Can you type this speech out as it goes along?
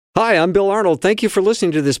Hi, I'm Bill Arnold. Thank you for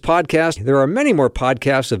listening to this podcast. There are many more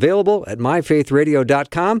podcasts available at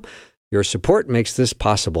myfaithradio.com. Your support makes this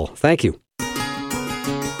possible. Thank you.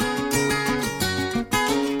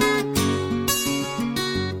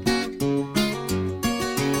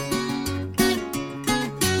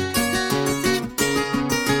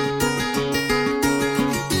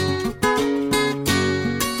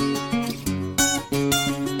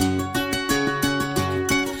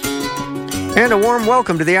 And a warm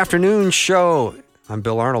welcome to the afternoon show. I'm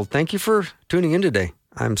Bill Arnold. Thank you for tuning in today.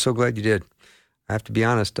 I'm so glad you did. I have to be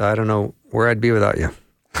honest, I don't know where I'd be without you.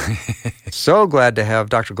 So glad to have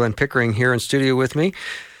Dr. Glenn Pickering here in studio with me.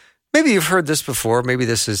 Maybe you've heard this before. Maybe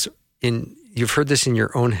you've heard this in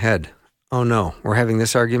your own head. Oh no, we're having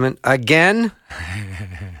this argument again?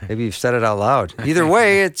 Maybe you've said it out loud. Either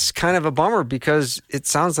way, it's kind of a bummer because it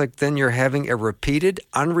sounds like then you're having a repeated,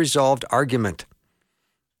 unresolved argument.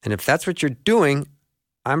 And if that's what you're doing,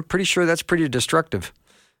 I'm pretty sure that's pretty destructive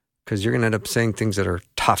because you're going to end up saying things that are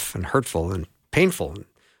tough and hurtful and painful.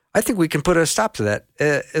 I think we can put a stop to that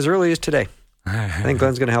as early as today. I think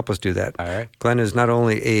Glenn's going to help us do that. All right. Glenn is not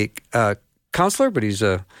only a counselor, but he's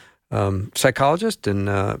a psychologist and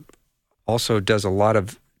also does a lot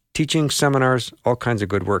of teaching, seminars, all kinds of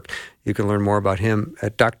good work. You can learn more about him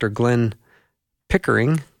at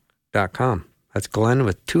drglennpickering.com. That's Glenn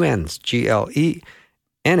with two N's, GLENNPICKERING.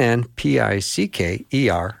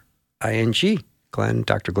 Glenn,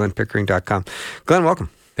 drglennpickering.com. Glenn,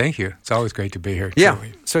 welcome. Thank you. It's always great to be here. Yeah.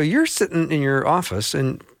 So you're sitting in your office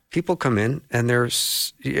and people come in and you're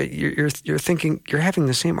thinking you're having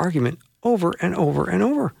the same argument over and over and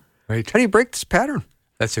over. Right. How do you break this pattern?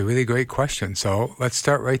 That's a really great question. So let's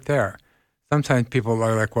start right there. Sometimes people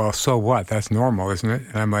are like, well, so what? That's normal, isn't it?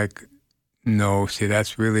 And I'm like, no, see,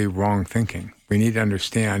 that's really wrong thinking. We need to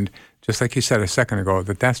understand, just like you said a second ago,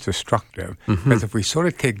 that that's destructive. Mm-hmm. Because if we sort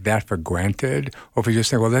of take that for granted, or if we just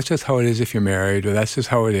think, well, that's just how it is if you're married, or that's just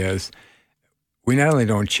how it is, we not only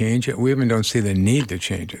don't change it, we even don't see the need to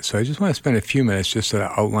change it. So I just want to spend a few minutes just sort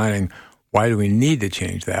of outlining why do we need to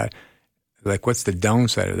change that? Like, what's the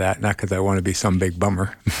downside of that? Not because I want to be some big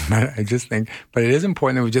bummer. I just think, but it is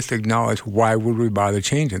important that we just acknowledge why would we bother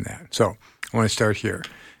changing that. So I want to start here.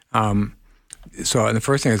 And the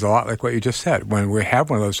first thing is a lot like what you just said. When we have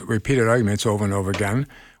one of those repeated arguments over and over again,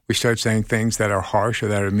 we start saying things that are harsh or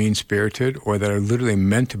that are mean-spirited or that are literally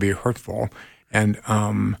meant to be hurtful. And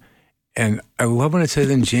I love when it says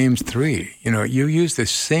in James 3, you use the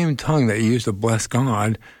same tongue that you use to bless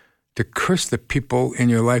God to curse the people in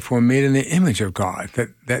your life who are made in the image of God.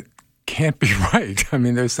 That can't be right. I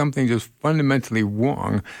mean, there's something just fundamentally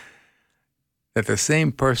wrong that the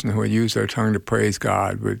same person who would use their tongue to praise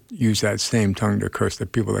God would use that same tongue to curse the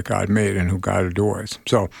people that God made and who God adores.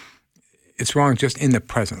 So it's wrong just in the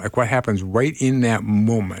present. Like what happens right in that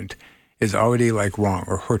moment is already like wrong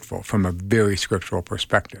or hurtful from a very scriptural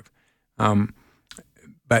perspective.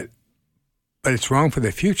 But it's wrong for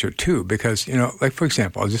the future too because, like for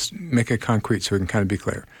example, I'll just make it concrete so we can kind of be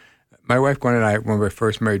clear. My wife Gwen and I, when we were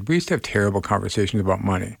first married, we used to have terrible conversations about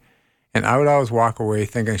money. And I would always walk away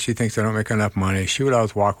thinking she thinks I don't make enough money. She would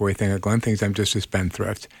always walk away thinking Glenn thinks I'm just a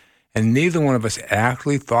spendthrift. And neither one of us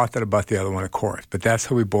actually thought that about the other one, of course. But that's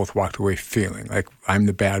how we both walked away feeling, like I'm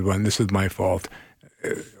the bad one, this is my fault,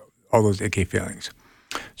 all those icky feelings.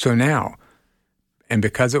 So now, and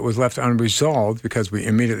because it was left unresolved, because we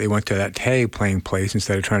immediately went to that tag playing place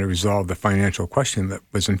instead of trying to resolve the financial question that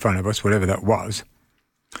was in front of us, whatever that was,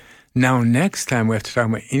 now, next time we have to talk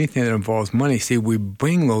about anything that involves money, see, we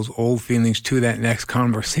bring those old feelings to that next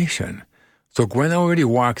conversation. So Gwen already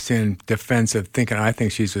walks in defensive thinking, I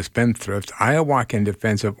think she's a spendthrift. I walk in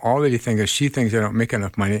defensive already thinking she thinks I don't make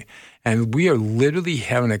enough money. And we are literally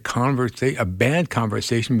having a bad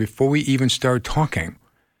conversation before we even start talking.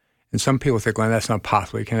 And some people think, Glenn, that's not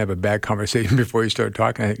possible. You can't have a bad conversation before you start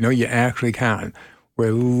talking. I think, no, you actually can.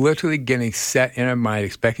 We're literally getting set in our mind,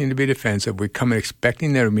 expecting to be defensive. We come in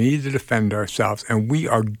expecting that we need to defend ourselves, and we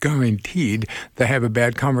are guaranteed to have a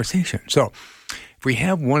bad conversation. So if we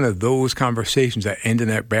have one of those conversations that end in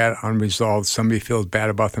that bad, unresolved, somebody feels bad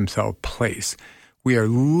about themselves place, we are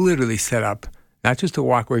literally set up not just to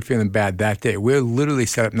walk away feeling bad that day. We're literally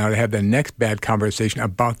set up now to have the next bad conversation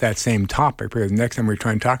about that same topic, because next time we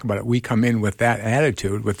try and talk about it, we come in with that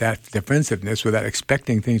attitude, with that defensiveness, with that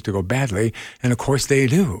expecting things to go badly. And of course they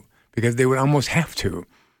do, because they would almost have to,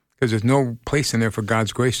 because there's no place in there for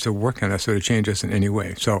God's grace to work on us or to change us in any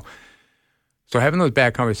way. So having those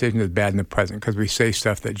bad conversations is bad in the present, because we say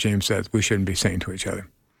stuff that James says we shouldn't be saying to each other.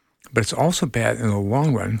 But it's also bad in the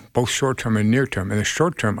long run, both short-term and near-term. In the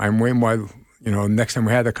short term, I'm way more, next time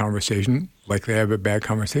we have the conversation, likely to have a bad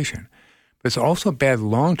conversation. But it's also bad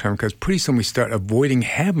long-term because pretty soon we start avoiding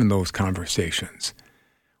having those conversations.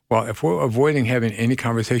 Well, if we're avoiding having any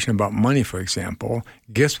conversation about money, for example,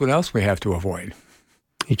 guess what else we have to avoid?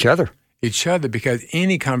 Each other. Each other, because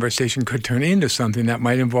any conversation could turn into something that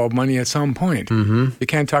might involve money at some point. Mm-hmm. You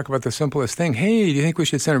can't talk about the simplest thing. Hey, do you think we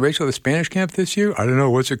should send Rachel to the Spanish camp this year? I don't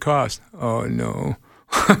know. What's it cost? Oh, no.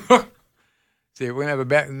 See, we're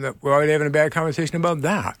already having a bad conversation about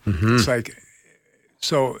that. Mm-hmm. It's like,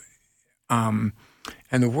 so, and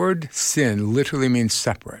the word sin literally means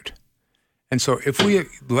separate. And so if we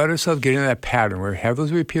let ourselves get into that pattern where we have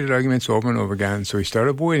those repeated arguments over and over again, so we start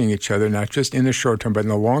avoiding each other, not just in the short term, but in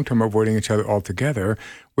the long term, avoiding each other altogether,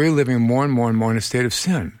 we're living more and more and more in a state of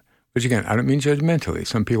sin. Which again, I don't mean judgmentally.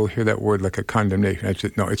 Some people hear that word like a condemnation.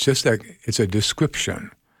 It's just that it's a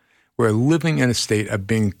description. We're living in a state of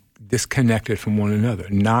being disconnected from one another,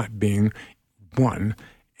 not being one.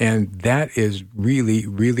 And that is really,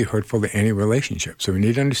 really hurtful to any relationship. So we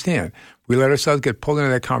need to understand, we let ourselves get pulled into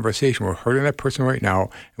that conversation. We're hurting that person right now,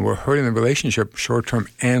 and we're hurting the relationship short-term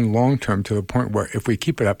and long-term to the point where if we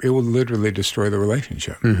keep it up, it will literally destroy the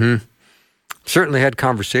relationship. Mm-hmm. Certainly had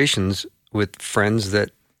conversations with friends that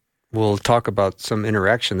will talk about some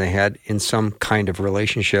interaction they had in some kind of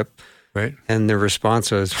relationship. Right. And their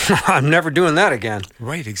response was, I'm never doing that again.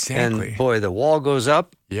 Right, exactly. And boy, the wall goes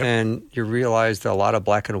up, and you realize that a lot of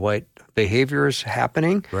black and white behavior is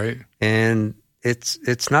happening. Right. And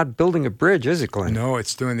it's not building a bridge, is it, Glenn? No,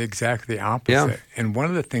 it's doing exactly the opposite. Yeah. And one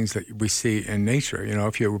of the things that we see in nature,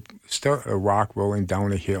 if you start a rock rolling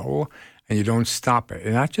down a hill and you don't stop it,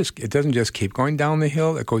 it doesn't just keep going down the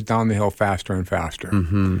hill, it goes down the hill faster and faster.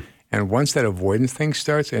 Mm-hmm. And once that avoidance thing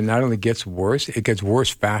starts, it not only gets worse, it gets worse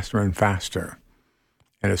faster and faster.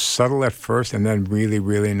 And it's subtle at first and then really,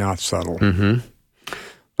 really not subtle. Mm-hmm.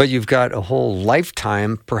 But you've got a whole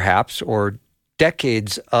lifetime, perhaps, or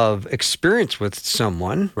decades of experience with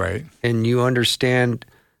someone. Right. And you understand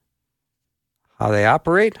how they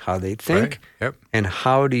operate, how they think, right. Yep. And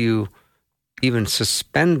how do you even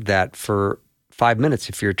suspend that for 5 minutes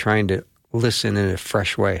if you're trying to listen in a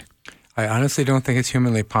fresh way? I honestly don't think it's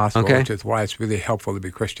humanly possible, okay. Which is why it's really helpful to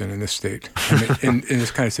be Christian in this state, in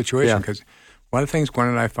this kind of situation. Because one of the things Gwen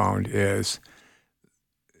and I found is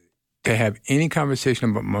to have any conversation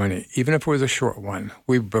about money, even if it was a short one,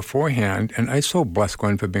 we beforehand, and I so bless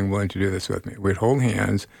Gwen for being willing to do this with me, we'd hold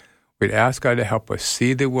hands, we'd ask God to help us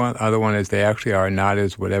see the other one as they actually are, not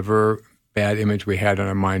as whatever bad image we had in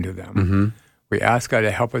our mind of them. Mm-hmm. We ask God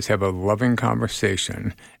to help us have a loving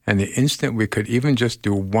conversation, and the instant we could even just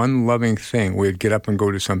do one loving thing, we'd get up and go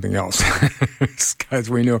to something else because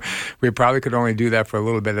we knew we probably could only do that for a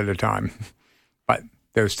little bit at a time. But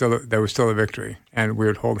there was still a victory, and we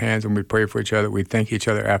would hold hands and we'd pray for each other. We'd thank each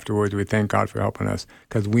other afterwards. We'd thank God for helping us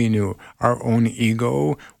because we knew our own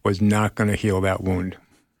ego was not going to heal that wound.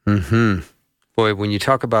 Mm-hmm. Boy, when you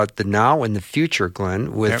talk about the now and the future,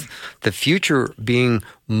 Glenn, with the future being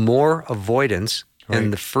more avoidance,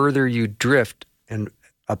 and the further you drift and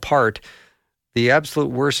apart, the absolute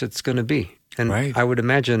worse it's going to be. And I would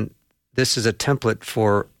imagine this is a template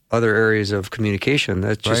for other areas of communication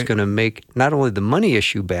that's just going to make not only the money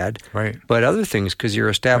issue bad, but other things, because you're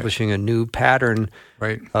establishing a new pattern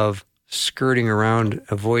of skirting around,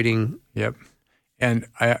 avoiding. Yep. And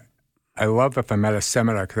I love if I'm at a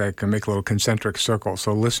seminar because I can make little concentric circles.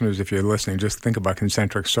 So listeners, if you're listening, just think about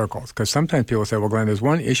concentric circles. Because sometimes people say, well, Glenn, there's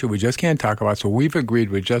one issue we just can't talk about, so we've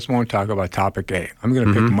agreed we just won't talk about topic A. I'm going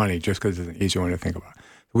to pick money just because it's an easier one to think about.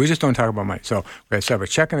 We just don't talk about money. So we have separate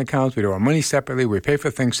checking accounts. We do our money separately. We pay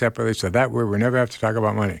for things separately. So that way we never have to talk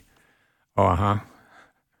about money.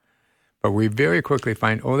 But we very quickly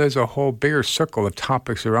find, there's a whole bigger circle of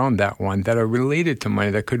topics around that one that are related to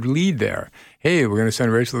money that could lead there. Hey, we're going to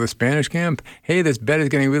send Rachel to the Spanish camp. Hey, this bed is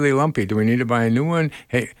getting really lumpy. Do we need to buy a new one?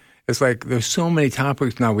 Hey, it's like there's so many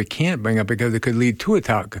topics now we can't bring up because it could lead to a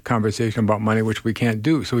conversation about money, which we can't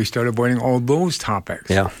do. So we start avoiding all those topics.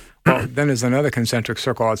 Yeah. Well, then there's another concentric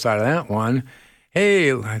circle outside of that one.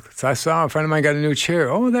 Hey, I saw a friend of mine got a new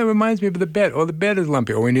chair. Oh, that reminds me of the bed. Oh, the bed is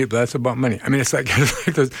lumpy. Oh, that's about money. I mean, it's like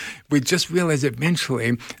we just realize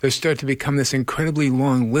eventually there start to become this incredibly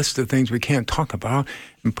long list of things we can't talk about.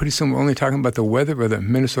 And pretty soon we're only talking about the weather or the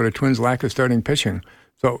Minnesota Twins' lack of starting pitching.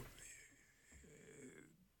 So,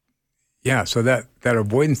 so that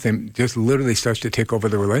avoidance thing just literally starts to take over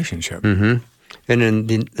the relationship. Mm-hmm.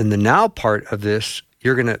 And in the now part of this,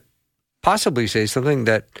 you're going to possibly say something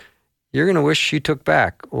that you're going to wish she took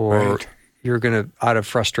back, or you're going to, out of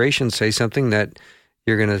frustration, say something that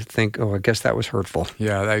you're going to think, I guess that was hurtful.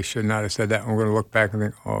 Yeah, I should not have said that. And we're going to look back and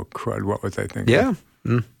think, oh, crud, what was I thinking? Yeah.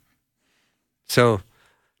 Mm. So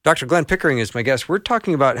Dr. Glenn Pickering is my guest. We're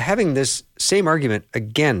talking about having this same argument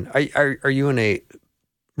again. Are you in a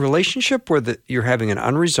relationship where you're having an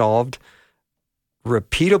unresolved,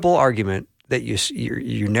 repeatable argument that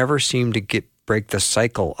you never seem to break the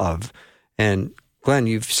cycle of? And Glenn,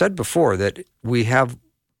 you've said before that we have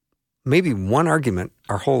maybe one argument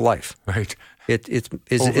our whole life. Right. Is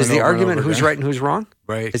the argument who's right and who's wrong?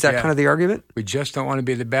 Right. Is that kind of the argument? We just don't want to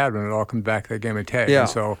be the bad one. It all comes back to the game of tag. Yeah. And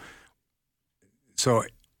so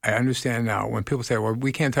I understand now when people say, well,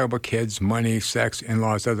 we can't talk about kids, money, sex,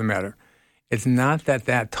 in-laws, doesn't matter. It's not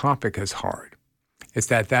that topic is hard. It's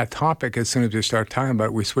that topic, as soon as we start talking about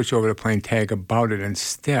it, we switch over to playing tag about it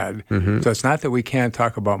instead. Mm-hmm. So it's not that we can't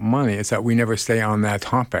talk about money. It's that we never stay on that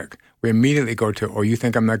topic. We immediately go to, oh, you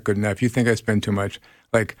think I'm not good enough. You think I spend too much.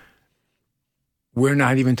 Like, we're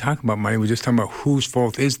not even talking about money. We're just talking about whose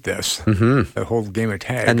fault is this, the whole game of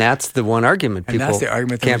tag. And that's the one argument people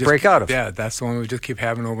can't break out of. Yeah, that's the one we just keep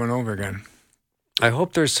having over and over again. I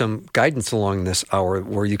hope there's some guidance along this hour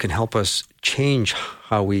where you can help us change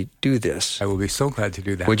how we do this. I will be so glad to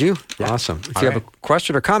do that. Would you? Yeah. Awesome. If you have a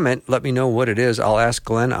question or comment, let me know what it is. I'll ask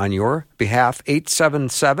Glenn on your behalf.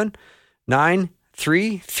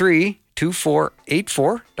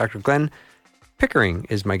 877-933-2484. Dr. Glenn Pickering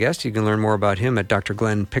is my guest. You can learn more about him at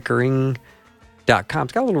drglennpickering.com.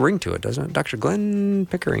 It's got a little ring to it, doesn't it?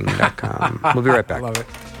 drglennpickering.com. We'll be right back. I love it.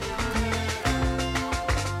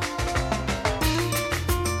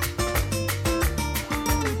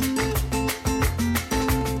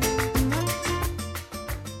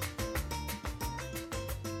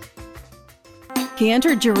 He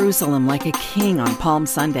entered Jerusalem like a king on Palm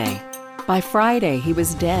Sunday. By Friday, he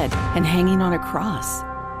was dead and hanging on a cross.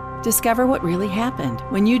 Discover what really happened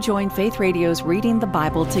when you join Faith Radio's Reading the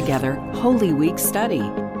Bible Together Holy Week study.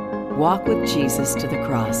 Walk with Jesus to the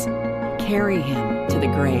cross, carry him to the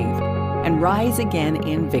grave, and rise again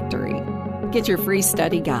in victory. Get your free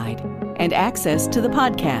study guide and access to the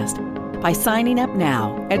podcast by signing up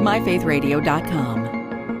now at myfaithradio.com.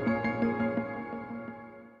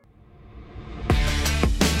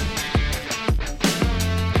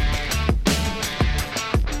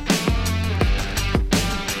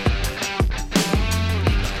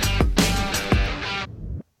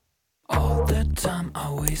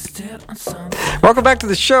 Welcome back to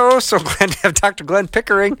the show. So glad to have Dr. Glenn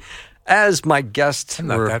Pickering as my guest. I'm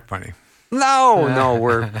not that funny. No,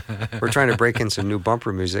 we're trying to break in some new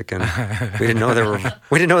bumper music, and we didn't know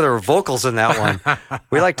there were vocals in that one.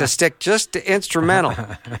 We like to stick just to instrumental,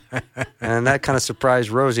 and that kind of surprised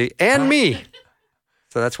Rosie and me.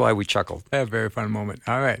 So that's why we chuckled. A very fun moment.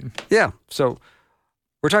 All right. Yeah. So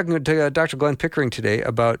we're talking to Dr. Glenn Pickering today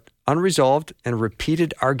about unresolved and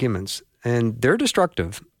repeated arguments, and they're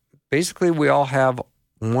destructive. Basically, we all have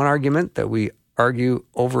one argument that we argue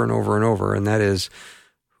over and over and over, and that is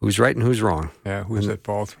who's right and who's wrong. Yeah, who's at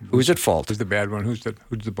fault? Who's at fault? Who's the bad one? Who's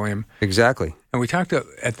to blame? Exactly. And we talked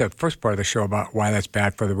at the first part of the show about why that's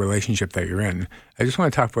bad for the relationship that you're in. I just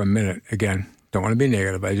want to talk for a minute. Again, don't want to be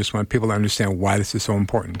negative. I just want people to understand why this is so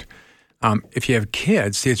important. If you have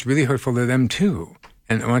kids, see, it's really hurtful to them too.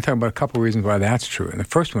 And I want to talk about a couple of reasons why that's true. And the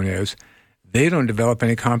first one is they don't develop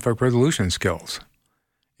any conflict resolution skills.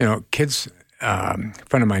 You know, kids, a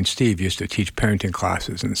friend of mine, Steve, used to teach parenting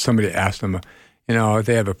classes, and somebody asked him, they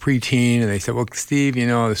have a preteen, and they said, well, Steve,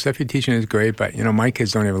 the stuff you're teaching is great, but, my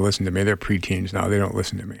kids don't even listen to me. They're preteens now. They don't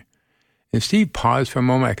listen to me. And Steve paused for a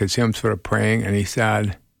moment. I could see him sort of praying, and he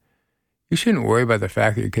said, you shouldn't worry about the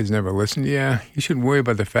fact that your kids never listen to you. You should worry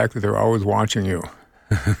about the fact that they're always watching you.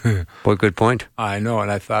 What a good point. I know,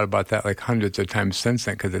 and I've thought about that like hundreds of times since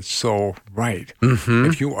then because it's so right. Mm-hmm.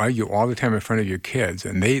 If you argue all the time in front of your kids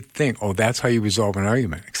and they think, oh, that's how you resolve an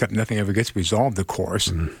argument, except nothing ever gets resolved, of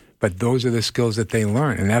course, but those are the skills that they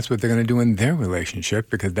learn, and that's what they're going to do in their relationship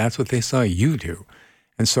because that's what they saw you do.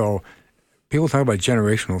 And so people talk about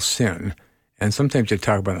generational sin, and sometimes they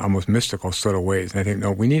talk about almost mystical sort of ways, and I think,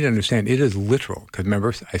 no, we need to understand it is literal because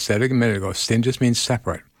remember, I said it a minute ago, sin just means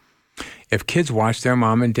separate. If kids watch their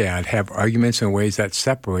mom and dad have arguments in ways that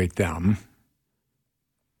separate them,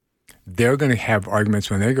 they're going to have arguments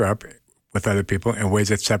when they grow up with other people in ways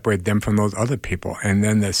that separate them from those other people. And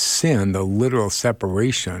then the sin, the literal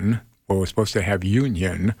separation, where we're supposed to have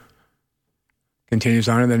union, continues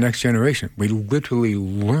on in the next generation. We literally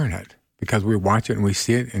learn it because we watch it and we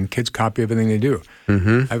see it, and kids copy everything they do.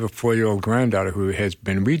 Mm-hmm. I have a 4-year-old granddaughter who has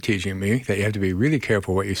been reteaching me that you have to be really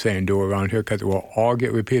careful what you say and do around here because it will all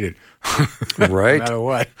get repeated. Right. No matter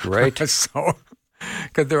what. Right. So,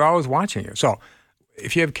 because they're always watching you. So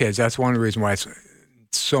if you have kids, that's one of the reasons why it's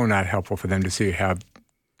so not helpful for them to see you have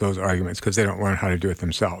those arguments because they don't learn how to do it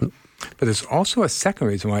themselves. But there's also a second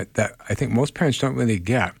reason why that I think most parents don't really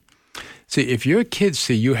get. See, if your kids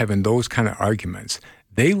see you having those kind of arguments,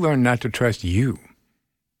 they learn not to trust you.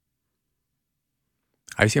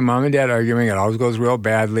 I see mom and dad arguing. It always goes real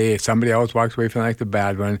badly. Somebody else walks away feeling like the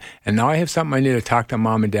bad one. And now I have something I need to talk to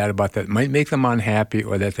mom and dad about that might make them unhappy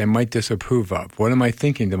or that they might disapprove of. What am I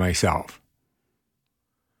thinking to myself?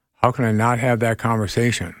 How can I not have that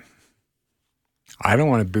conversation? I don't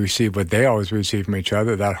want to receive what they always receive from each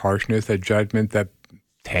other, that harshness, that judgment, that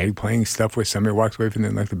tag playing stuff where somebody walks away from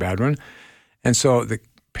them like the bad one. And so the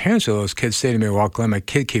parents of those kids say to me, well, Glenn, my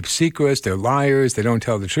kid keeps secrets, they're liars, they don't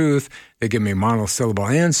tell the truth, they give me monosyllable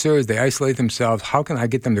answers, they isolate themselves. How can I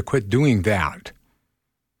get them to quit doing that?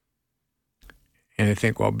 And I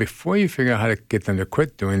think, well, before you figure out how to get them to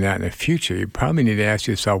quit doing that in the future, you probably need to ask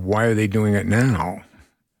yourself, why are they doing it now?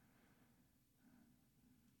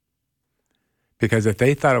 Because if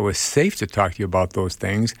they thought it was safe to talk to you about those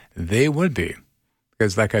things, they would be.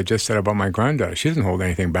 Because like I just said about my granddaughter, she doesn't hold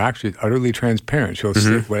anything back. She's utterly transparent. She'll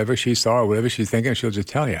say whatever she saw or whatever she's thinking, she'll just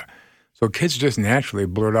tell you. So kids just naturally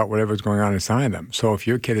blurt out whatever's going on inside them. So if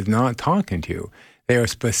your kid is not talking to you, they are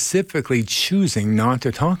specifically choosing not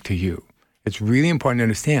to talk to you. It's really important to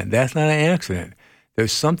understand that's not an accident.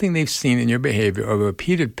 There's something they've seen in your behavior, a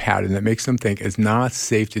repeated pattern that makes them think it's not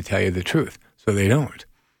safe to tell you the truth. So they don't.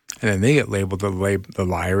 And then they get labeled the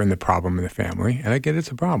liar and the problem in the family. And I get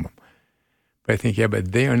it's a problem. But I think, yeah,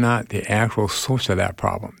 but they are not the actual source of that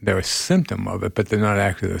problem. They're a symptom of it, but they're not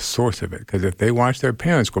actually the source of it. Because if they watch their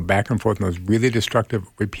parents go back and forth in those really destructive,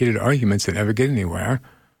 repeated arguments that never get anywhere,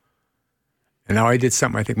 and now I did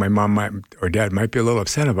something I think my mom or dad might be a little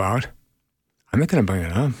upset about, I'm not going to bring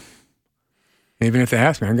it up. And even if they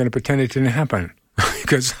ask me, I'm going to pretend it didn't happen.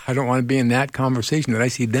 Because I don't want to be in that conversation that I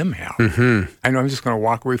see them have. I know I'm just going to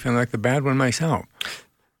walk away feeling like the bad one myself.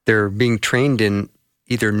 They're being trained in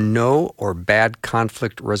either no or bad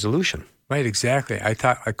conflict resolution. Right, exactly. I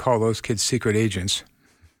call those kids secret agents.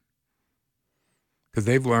 Because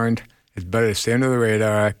they've learned it's better to stay under the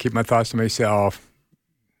radar, keep my thoughts to myself,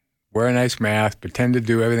 wear a nice mask, pretend to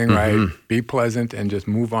do everything right, be pleasant, and just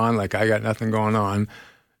move on like I got nothing going on.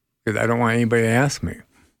 Because I don't want anybody to ask me.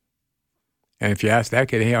 And if you ask that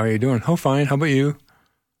kid, hey, how are you doing? Oh, fine. How about you?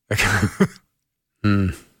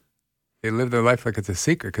 They live their life like it's a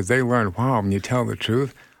secret because they learn, wow, when you tell the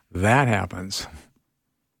truth, that happens.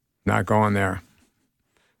 Not going there.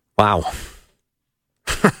 Wow.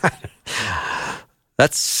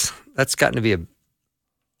 That's gotten to be a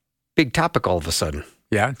big topic all of a sudden.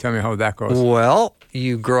 Yeah? Tell me how that goes. Well,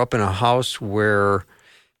 you grow up in a house where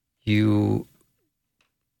you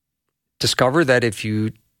discover that if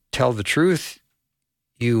you tell the truth,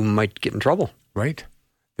 you might get in trouble. Right.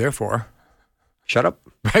 Therefore, shut up.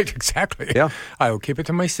 Right, exactly. Yeah. I will keep it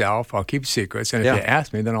to myself. I'll keep secrets. And if you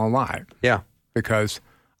ask me, then I'll lie. Yeah. Because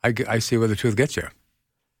I see where the truth gets you.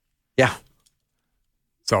 Yeah.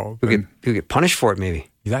 So you get punished for it, maybe.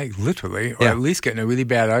 Like literally, or at least get in a really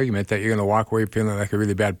bad argument that you're going to walk away feeling like a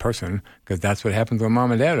really bad person, because that's what happens when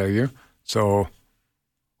mom and dad argue. So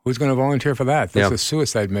who's going to volunteer for that? That's a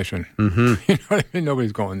suicide mission. You know what I mean?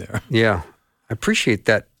 Nobody's going there. Yeah. I appreciate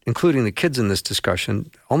that, including the kids in this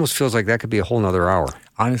discussion. Almost feels like that could be a whole nother hour.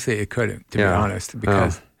 Honestly, it could, to be honest,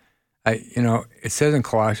 because it says in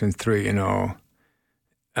Colossians 3,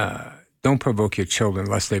 don't provoke your children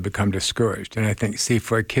lest they become discouraged. And I think, see,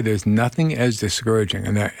 for a kid, there's nothing as discouraging,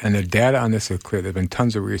 and the data on this is clear. There have been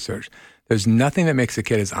tons of research. There's nothing that makes a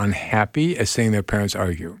kid as unhappy as seeing their parents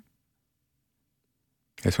argue.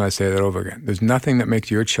 I just want to say that over again. There's nothing that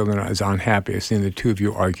makes your children as unhappy as seeing the two of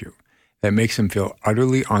you argue. That makes them feel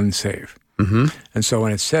utterly unsafe. And so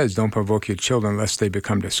when it says, don't provoke your children lest they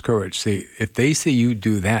become discouraged, see, if they see you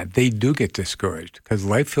do that, they do get discouraged because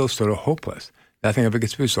life feels sort of hopeless. Nothing ever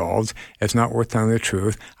gets resolved. It's not worth telling the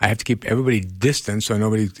truth. I have to keep everybody distant so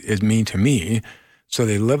nobody is mean to me. So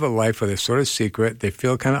they live a life where they're sort of secret, they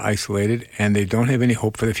feel kind of isolated, and they don't have any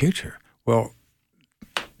hope for the future. Well,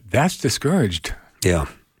 that's discouraged. Yeah.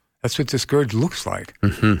 That's what discouraged looks like.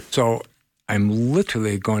 So I'm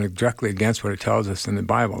literally going directly against what it tells us in the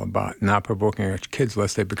Bible about not provoking our kids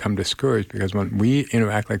lest they become discouraged, because when we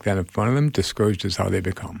interact like that in front of them, discouraged is how they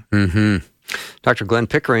become. Dr. Glenn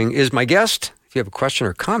Pickering is my guest. If you have a question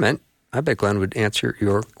or comment, I bet Glenn would answer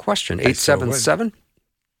your question.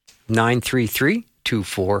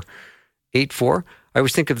 877-933-2484. I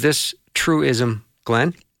always think of this truism,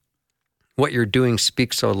 Glenn. What you're doing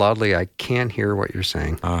speaks so loudly, I can't hear what you're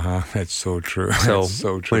saying. That's so true. So, That's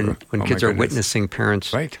so true. When kids are witnessing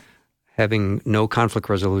parents having no conflict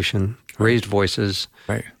resolution, raised voices,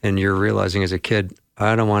 and you're realizing as a kid,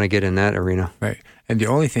 I don't want to get in that arena. Right. And the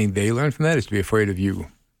only thing they learn from that is to be afraid of you.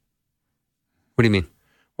 What do you mean?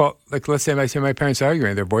 Well, like let's say I see my parents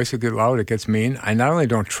arguing, their voices get loud, it gets mean. I not only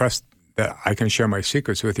don't trust that I can share my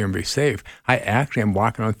secrets with you and be safe, I actually am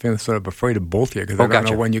walking around feeling sort of afraid of both of you because I don't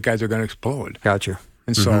know when you guys are going to explode. Gotcha.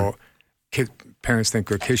 And so parents think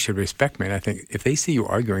their kids should respect me. And I think if they see you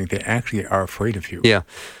arguing, they actually are afraid of you. Yeah.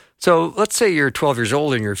 So let's say you're 12 years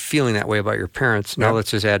old and you're feeling that way about your parents. Now let's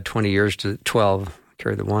just add 20 years to 12.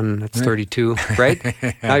 Carry the one, that's 32, right?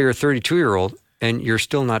 Now you're a 32-year-old and you're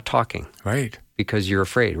still not talking. Right. Because you're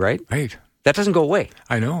afraid, right? Right. That doesn't go away.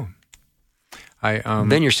 I know.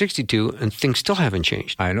 Then you're 62 and things still haven't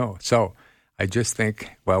changed. I know. So I just think,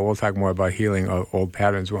 well, we'll talk more about healing old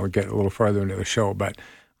patterns when we get a little further into the show, but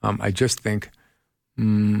I just think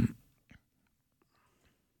I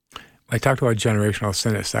talked about generational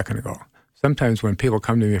sin a second ago. Sometimes when people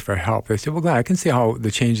come to me for help, they say, well, Glenn, I can see how the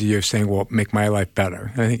changes you're saying will make my life better.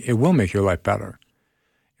 And I think it will make your life better.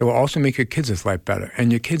 It will also make your kids' life better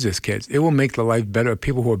and your kids' kids. It will make the life better of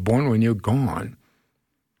people who are born when you're gone.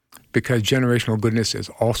 Because generational goodness is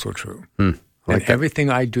also true. And everything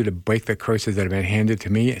I do to break the curses that have been handed to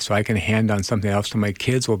me so I can hand on something else to my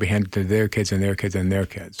kids will be handed to their kids and their kids and their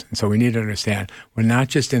kids. And so we need to understand we're not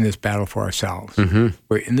just in this battle for ourselves.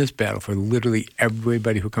 We're in this battle for literally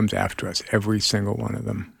everybody who comes after us, every single one of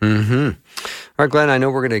them. All right, Glenn, I know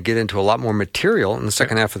we're going to get into a lot more material in the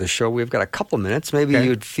second half of the show. We've got a couple of minutes. Maybe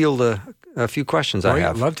you'd field a few questions I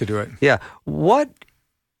have. I'd love to do it. Yeah. What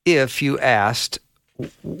if you asked,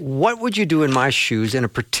 what would you do in my shoes in a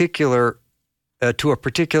particular to a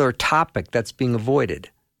particular topic that's being avoided?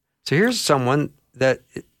 So here's someone that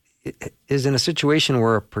is in a situation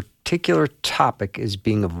where a particular topic is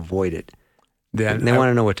being avoided. Then and they want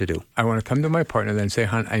to know what to do. I want to come to my partner and say,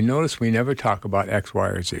 hon, I notice we never talk about X, Y,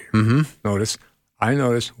 or Z. I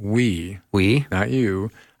notice we, not you,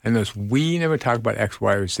 I notice we never talk about X,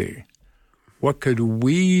 Y, or Z. What could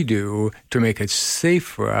we do to make it safe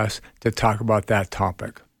for us to talk about that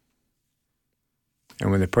topic? And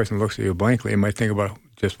when the person looks at you blankly, you might think about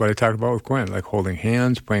just what I talked about with Gwen, like holding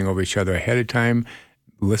hands, praying over each other ahead of time,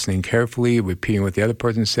 listening carefully, repeating what the other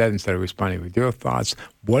person said instead of responding with your thoughts.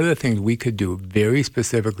 What are the things we could do very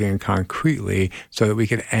specifically and concretely so that we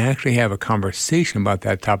could actually have a conversation about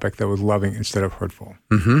that topic that was loving instead of hurtful?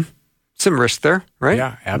 Some risk there, right?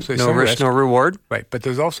 Yeah, absolutely. No risk, no reward. Right, but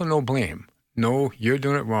there's also no blame. No, you're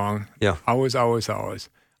doing it wrong. Yeah. Always. I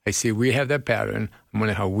see we have that pattern. I'm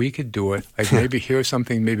wondering how we could do it. Like maybe here's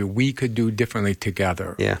something maybe we could do differently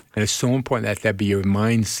together. Yeah. And it's so important that be your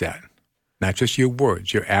mindset, not just your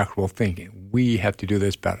words, your actual thinking. We have to do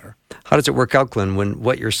this better. How does it work out, Glenn, when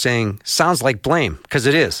what you're saying sounds like blame? Because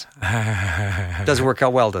it is. Doesn't work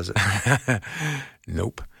out well, does it?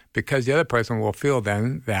 Nope. Because the other person will feel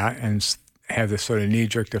then that and have this sort of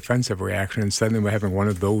knee-jerk defensive reaction, and suddenly we're having one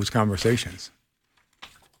of those conversations.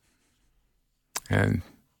 And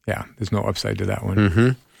yeah, there's no upside to that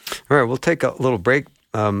one. All right, we'll take a little break.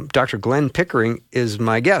 Dr. Glenn Pickering is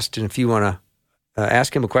my guest, and if you want to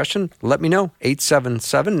ask him a question, let me know.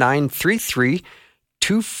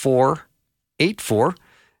 877-933-2484.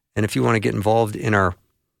 And if you want to get involved in our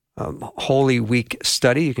Holy Week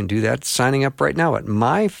study, you can do that signing up right now at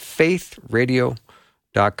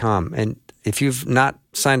myfaithradio.com. And if you've not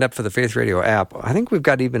signed up for the Faith Radio app, I think we've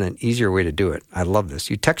got even an easier way to do it. I love this.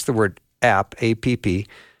 You text the word app, A-P-P,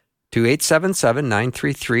 to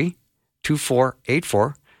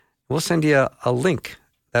 877-933-2484. We'll send you a link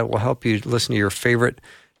that will help you listen to your favorite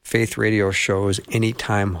Faith Radio shows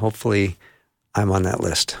anytime. Hopefully, I'm on that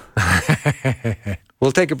list.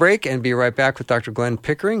 We'll take a break and be right back with Dr. Glenn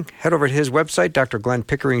Pickering. Head over to his website,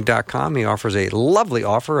 drglennpickering.com. He offers a lovely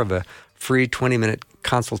offer of a free 20-minute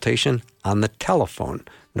consultation on the telephone.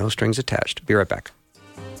 No strings attached. Be right back.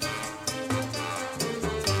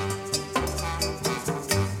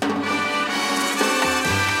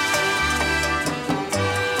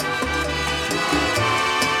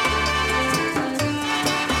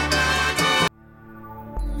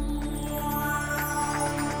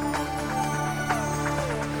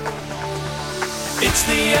 It's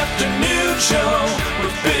the afternoon show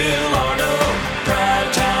with Bill Arnold.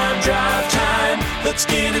 Prime time, drive time. Let's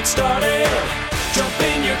get it started. Jump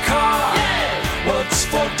in your car. Yeah. What's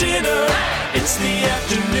for dinner? Hey. It's the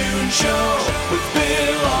afternoon show with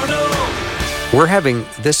Bill Arnold. We're having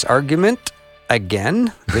this argument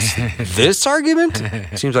again. This argument?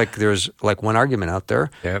 Seems like there's like one argument out there.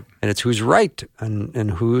 Yep. And it's who's right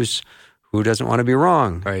and who doesn't want to be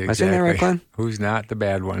wrong. Right, Am I saying that right, Glenn? Who's not the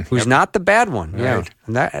bad one. Who's not the bad one, yeah. Right.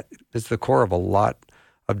 And that is the core of a lot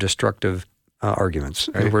of destructive arguments.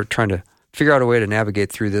 Right. And we're trying to figure out a way to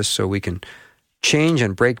navigate through this so we can change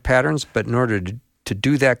and break patterns. But in order to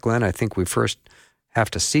do that, Glenn, I think we first have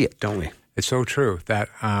to see it, don't we? It's so true that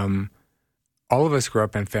all of us grew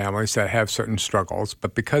up in families that have certain struggles,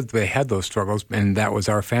 but because they had those struggles and that was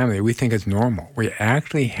our family, we think it's normal. We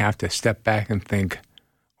actually have to step back and think,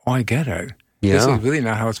 oh, I get it. Yeah. This is really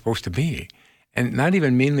not how it's supposed to be. And not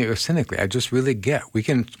even meanly or cynically. I just really get.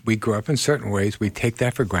 We grew up in certain ways. We take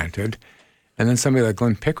that for granted. And then somebody like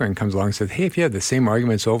Glenn Pickering comes along and says, hey, if you have the same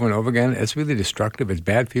arguments over and over again, it's really destructive. It's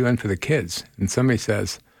bad for you and for the kids. And somebody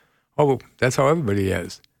says, oh, well, that's how everybody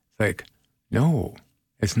is. It's like, no,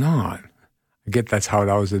 it's not. I get that's how it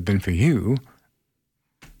always has been for you.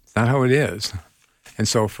 It's not how it is. And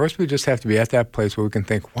so first we just have to be at that place where we can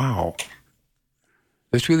think, wow,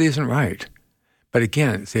 this really isn't right. But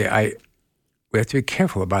again, see, we have to be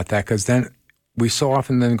careful about that because then we so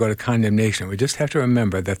often then go to condemnation. We just have to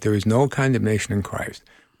remember that there is no condemnation in Christ.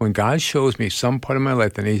 When God shows me some part of my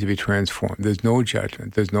life that needs to be transformed, there's no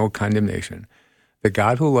judgment, there's no condemnation. The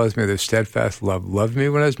God who loves me, the steadfast love, loved me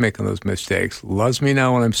when I was making those mistakes, loves me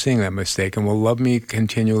now when I'm seeing that mistake, and will love me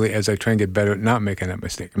continually as I try and get better at not making that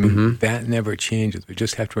mistake. I mean, that never changes. We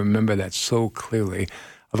just have to remember that so clearly.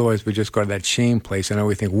 Otherwise, we just go to that shame place and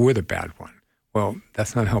we think we're the bad one. Well,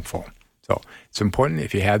 that's not helpful. So it's important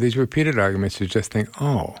if you have these repeated arguments to just think,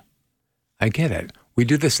 oh, I get it. We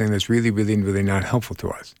do this thing that's really, really, really not helpful to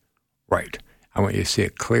us. Right. I want you to see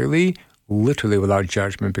it clearly, literally without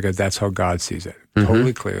judgment, because that's how God sees it.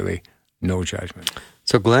 Totally clearly, no judgment.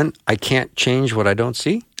 So, Glenn, I can't change what I don't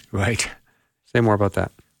see? Right. Say more about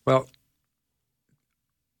that. Well,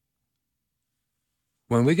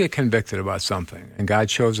 when we get convicted about something and God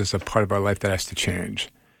shows us a part of our life that has to change,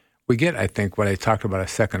 we get, I think, what I talked about a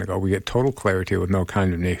second ago. We get total clarity with no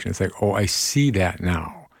condemnation. It's like, oh, I see that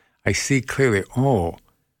now. I see clearly, oh,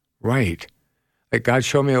 right. Like God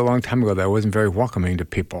showed me a long time ago that I wasn't very welcoming to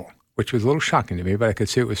people, which was a little shocking to me, but I could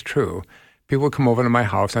see it was true. People would come over to my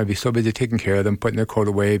house, and I'd be so busy taking care of them, putting their coat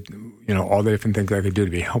away, all the different things I could do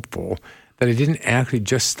to be helpful, that I didn't actually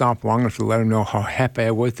just stop long enough to let them know how happy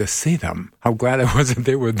I was to see them, how glad I was that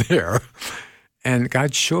they were there. And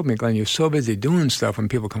God showed me, Glenn, you're so busy doing stuff when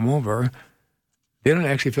people come over, they don't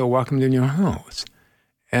actually feel welcomed in your house.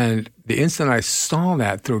 And the instant I saw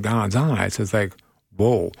that through God's eyes, it's like,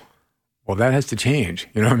 whoa, well, that has to change.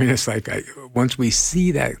 You know what I mean? It's like once we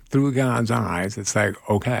see that through God's eyes, it's like,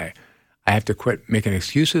 okay, I have to quit making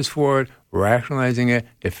excuses for it, rationalizing it,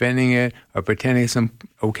 defending it, or pretending it's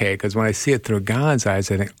okay. Because when I see it through God's eyes,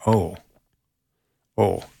 I think, oh,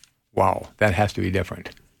 wow, that has to be different.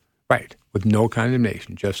 Right. With no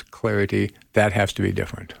condemnation, just clarity, that has to be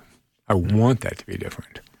different. I want that to be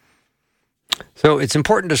different. So it's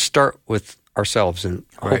important to start with ourselves, and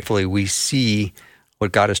hopefully we see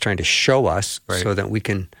what God is trying to show us so that we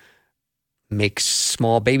can make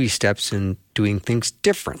small baby steps in doing things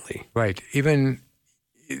differently. Right. Even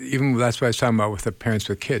that's what I was talking about with the parents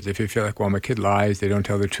with kids. If you feel like, well, my kid lies, they don't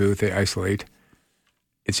tell the truth, they isolate,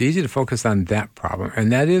 it's easy to focus on that problem,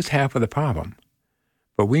 and that is half of the problem.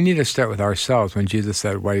 But we need to start with ourselves. When Jesus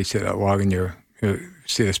said, why do you see that log in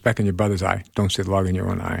see the speck in your brother's eye, don't see the log in your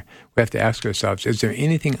own eye. We have to ask ourselves, is there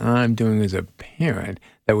anything I'm doing as a parent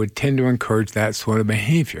that would tend to encourage that sort of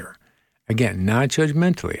behavior? Again, not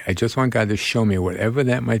judgmentally. I just want God to show me whatever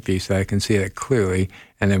that might be so that I can see it clearly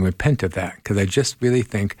and then repent of that. Because I just really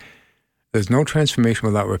think there's no transformation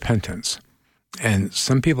without repentance. And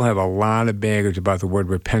some people have a lot of baggage about the word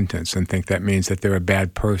repentance and think that means that they're a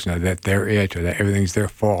bad person or that they're it or that everything's their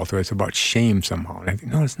fault or it's about shame somehow. And I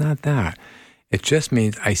think, no, it's not that. It just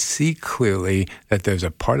means I see clearly that there's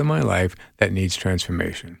a part of my life that needs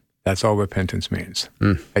transformation. That's all repentance means.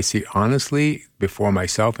 I see honestly before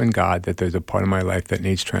myself and God that there's a part of my life that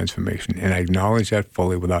needs transformation. And I acknowledge that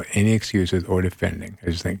fully without any excuses or defending.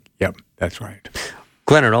 I just think, yep, that's right.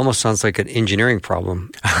 Glenn, it almost sounds like an engineering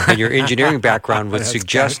problem. And your engineering background would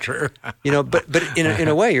suggest, but in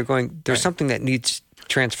a way, you're going, there's something that needs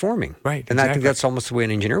transforming. Right. And I think that's almost the way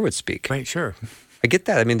an engineer would speak. Right, sure. I get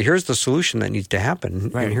that. I mean, here's the solution that needs to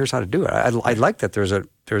happen, and here's how to do it. I like that there's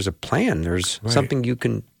a plan. There's something you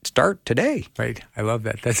can start today. Right. I love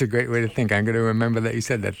that. That's a great way to think. I'm going to remember that you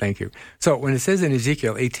said that. Thank you. So when it says in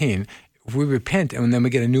Ezekiel 18, if we repent and then we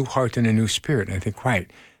get a new heart and a new spirit, and I think,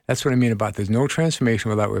 right, that's what I mean about there's no transformation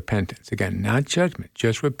without repentance. Again, not judgment,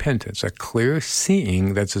 just repentance, a clear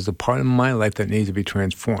seeing that there's a part of my life that needs to be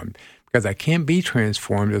transformed. Because I can't be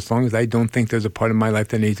transformed as long as I don't think there's a part of my life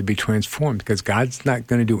that needs to be transformed, because God's not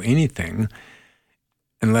going to do anything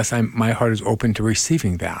unless my heart is open to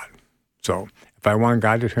receiving that. So if I want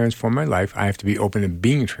God to transform my life, I have to be open to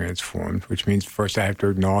being transformed, which means first I have to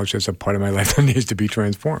acknowledge there's a part of my life that needs to be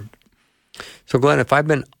transformed. So Glenn, if I've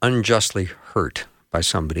been unjustly hurt by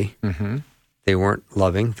somebody, They weren't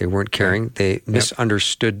loving. They weren't caring. They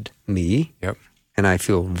misunderstood me. Yep. And I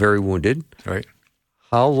feel very wounded. Right.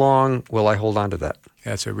 How long will I hold on to that?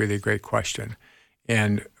 That's a really great question.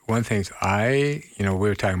 And one of the things we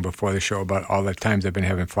were talking before the show about all the times I've been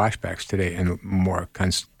having flashbacks today and more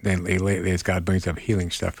constantly lately as God brings up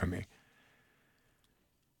healing stuff for me.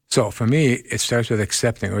 So for me, it starts with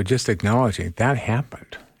accepting or just acknowledging that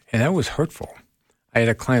happened. And that was hurtful. I had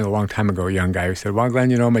a client a long time ago, a young guy, who said, well,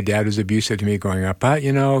 Glenn, my dad was abusive to me growing up, but,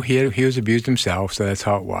 he was abused himself, so that's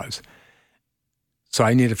how it was. So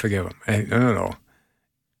I need to forgive him. And no.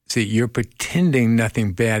 See, you're pretending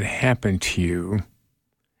nothing bad happened to you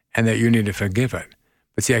and that you need to forgive it.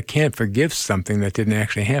 But see, I can't forgive something that didn't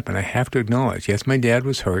actually happen. I have to acknowledge, yes, my dad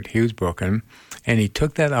was hurt, he was broken, and he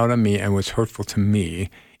took that out on me and was hurtful to me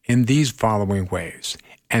in these following ways.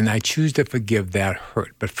 And I choose to forgive that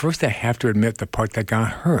hurt. But first I have to admit the part that got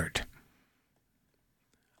hurt.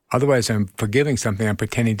 Otherwise, I'm forgiving something I'm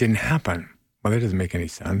pretending didn't happen. Well, that doesn't make any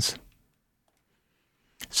sense.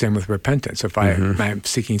 Same with repentance. If I'm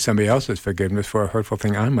seeking somebody else's forgiveness for a hurtful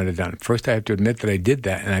thing I might have done, first I have to admit that I did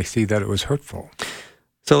that and I see that it was hurtful.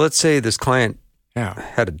 So let's say this client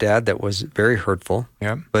had a dad that was very hurtful,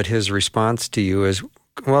 but his response to you is,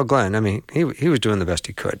 well, Glenn, I mean, he was doing the best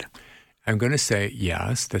he could. I'm going to say,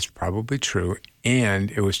 yes, that's probably true,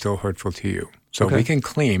 and it was still hurtful to you. So we can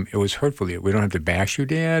claim it was hurtful to you. We don't have to bash your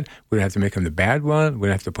dad. We don't have to make him the bad one. We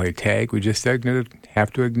don't have to play tag. We just have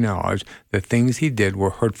to acknowledge the things he did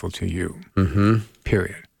were hurtful to you,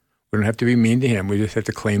 period. We don't have to be mean to him. We just have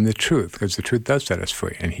to claim the truth because the truth does set us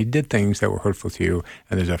free. And he did things that were hurtful to you,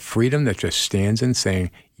 and there's a freedom that just stands in saying,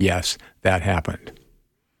 yes, that happened.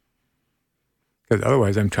 Because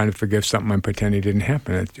otherwise, I'm trying to forgive something I'm pretending didn't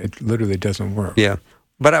happen. It literally doesn't work. Yeah.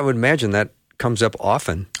 But I would imagine that comes up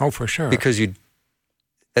often. Oh, for sure. Because you,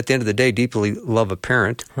 at the end of the day, deeply love a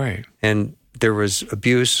parent. Right. And there was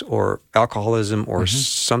abuse or alcoholism or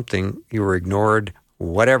something. You were ignored,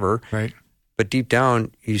 whatever. Right. But deep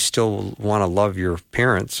down, you still want to love your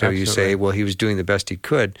parents. So you say, well, he was doing the best he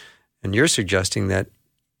could. And you're suggesting that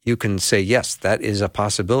you can say, yes, that is a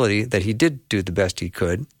possibility that he did do the best he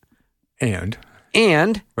could. And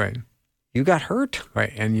right, you got hurt.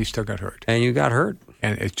 Right, and you still got hurt. And you got hurt.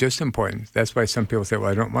 And it's just important. That's why some people say,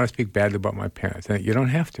 well, I don't want to speak badly about my parents. And you don't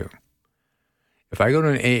have to. If I go to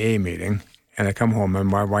an AA meeting and I come home and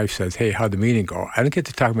my wife says, hey, how'd the meeting go? I don't get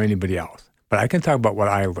to talk about anybody else. But I can talk about what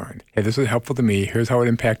I learned. Hey, this was helpful to me. Here's how it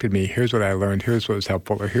impacted me. Here's what I learned. Here's what was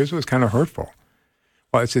helpful. Or here's what was kind of hurtful.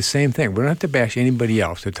 Well, it's the same thing. We don't have to bash anybody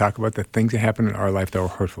else to talk about the things that happened in our life that were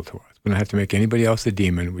hurtful to us. We don't have to make anybody else the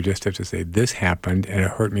demon. We just have to say, this happened and it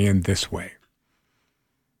hurt me in this way.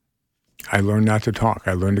 I learned not to talk.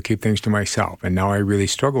 I learned to keep things to myself. And now I really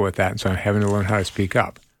struggle with that. And so I'm having to learn how to speak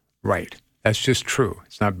up. Right. That's just true.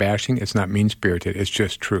 It's not bashing. It's not mean-spirited. It's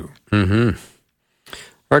just true. Mm-hmm.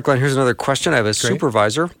 All right, Glenn, here's another question. I have a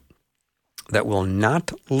supervisor that will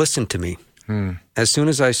not listen to me. As soon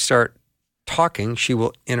as I start talking, she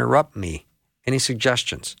will interrupt me. Any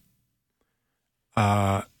suggestions?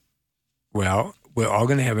 Well, we're all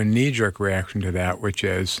going to have a knee-jerk reaction to that, which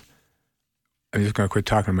is, I'm just going to quit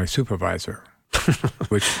talking to my supervisor.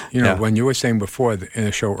 Which, when you were saying before in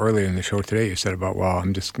the show, earlier in the show today, you said about, well,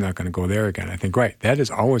 I'm just not going to go there again. I think, right, that is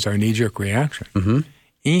always our knee-jerk reaction. Mm-hmm.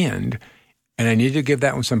 And I need to give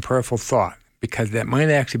that one some prayerful thought because that might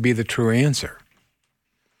actually be the true answer.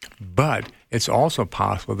 But it's also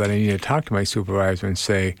possible that I need to talk to my supervisor and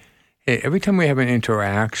say, hey, every time we have an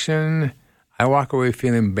interaction, I walk away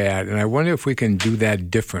feeling bad, and I wonder if we can do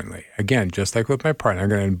that differently. Again, just like with my partner, I'm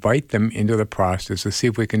going to invite them into the process to see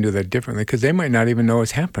if we can do that differently because they might not even know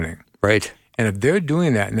it's happening. Right. And if they're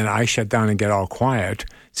doing that and then I shut down and get all quiet,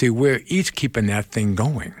 see, we're each keeping that thing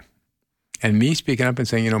going. And me speaking up and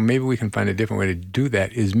saying, maybe we can find a different way to do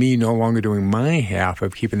that is me no longer doing my half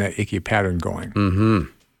of keeping that icky pattern going. Mm-hmm.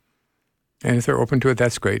 And if they're open to it,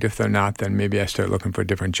 that's great. If they're not, then maybe I start looking for a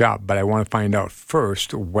different job. But I want to find out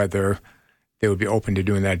first whether they would be open to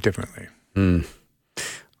doing that differently. Mm.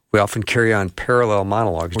 We often carry on parallel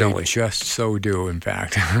monologues, don't we? We just so do, in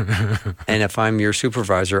fact. And if I'm your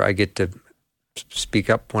supervisor, I get to speak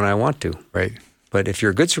up when I want to. Right. But if you're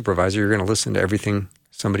a good supervisor, you're going to listen to everything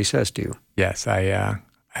somebody says to you. Yes. I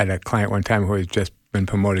had a client one time who had just been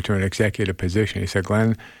promoted to an executive position. He said,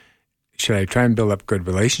 Glenn, should I try and build up good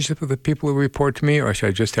relationships with the people who report to me, or should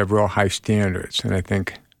I just have real high standards? And I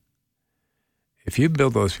think if you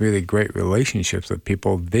build those really great relationships with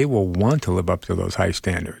people, they will want to live up to those high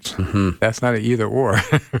standards. Mm-hmm. That's not an either or.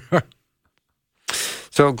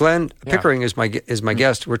 So Glenn Pickering is my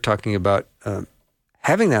guest. We're talking about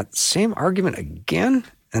having that same argument again.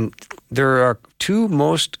 And there are two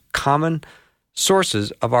most common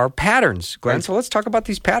sources of our patterns, Glenn. Right. So let's talk about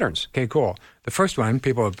these patterns. Okay, cool. The first one,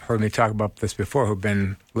 people have heard me talk about this before who've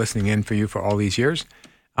been listening in for you for all these years.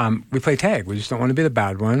 We play tag. We just don't want to be the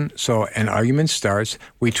bad one. So an argument starts.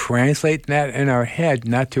 We translate that in our head,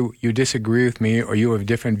 not to you disagree with me or you have a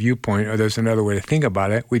different viewpoint or there's another way to think about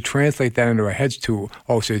it. We translate that into our heads to,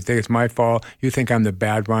 oh, so you think it's my fault? You think I'm the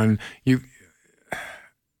bad one?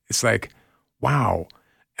 It's like, wow.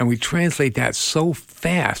 And we translate that so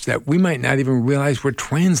fast that we might not even realize we're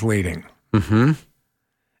translating. Mm-hmm.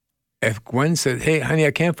 If Gwen said, hey, honey,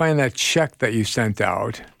 I can't find that check that you sent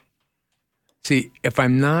out. See, if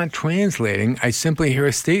I'm not translating, I simply hear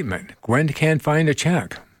a statement. Gwen can't find a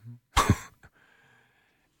check.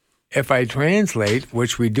 If I translate,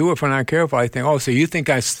 which we do if we're not careful, I think, oh, so you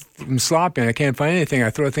think I'm sloppy and I can't find anything.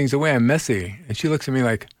 I throw things away. I'm messy. And she looks at me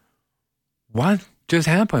like, what just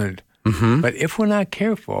happened? Mm-hmm. But if we're not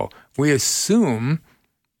careful, we assume,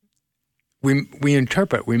 we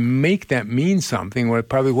interpret, we make that mean something when it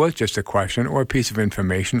probably was just a question or a piece of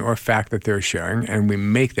information or a fact that they're sharing, and we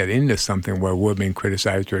make that into something where we're being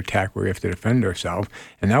criticized or attacked where we have to defend ourselves.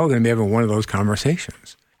 And now we're going to be having one of those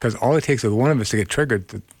conversations because all it takes is one of us to get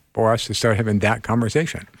triggered for us to start having that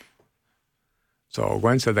conversation. So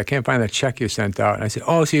Gwen said, I can't find that check you sent out. And I said,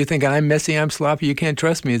 oh, so you think I'm messy, I'm sloppy, you can't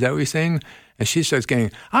trust me. Is that what you're saying? And she starts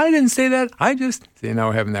getting, I didn't say that. See, now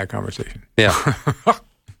we're having that conversation. Yeah.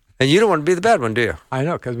 And you don't want to be the bad one, do you? I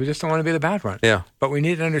know, because we just don't want to be the bad one. Yeah. But we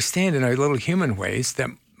need to understand in our little human ways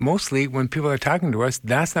that mostly when people are talking to us,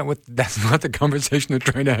 that's not the conversation they're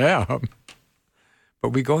trying to have. But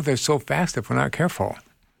we go there so fast if we're not careful.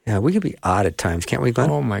 Yeah, we can be odd at times, can't we, Glenn?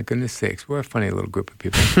 Oh, my goodness sakes. We're a funny little group of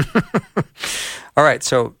people. All right,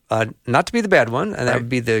 so not to be the bad one, and that would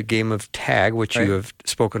be the game of tag, which you have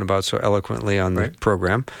spoken about so eloquently on the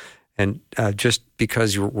program. And just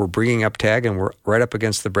because we're bringing up tag and we're right up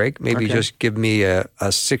against the break, maybe just give me a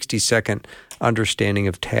 60-second understanding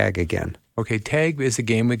of tag again. Okay, tag is a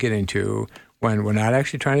game we get into when we're not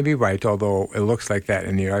actually trying to be right, although it looks like that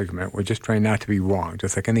in the argument. We're just trying not to be wrong.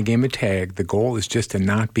 Just like in the game of tag, the goal is just to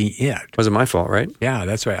not be it. Wasn't my fault, right? Yeah,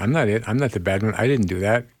 that's right. I'm not it. I'm not the bad one. I didn't do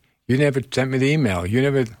that. You never sent me the email. You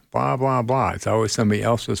never blah, blah, blah. It's always somebody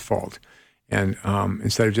else's fault. And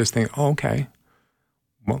instead of just thinking, oh, okay,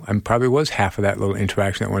 well, I probably was half of that little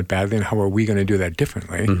interaction that went badly, and how are we going to do that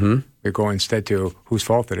differently? Mm-hmm. We go instead to whose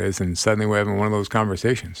fault it is, and suddenly we're having one of those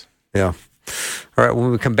conversations. Yeah. All right,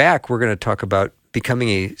 when we come back, we're going to talk about becoming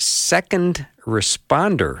a second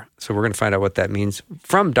responder. So we're going to find out what that means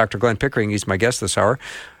from Dr. Glenn Pickering. He's my guest this hour.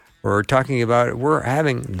 We're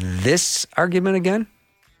having this argument again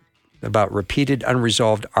about repeated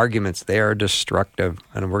unresolved arguments. They are destructive,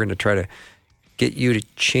 and we're going to try to get you to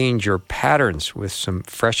change your patterns with some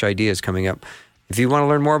fresh ideas coming up. If you want to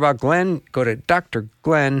learn more about Glenn, go to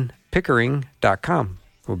drglennpickering.com.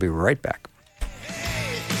 We'll be right back.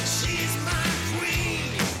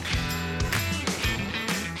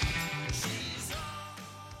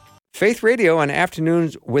 Faith Radio and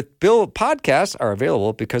Afternoons with Bill podcasts are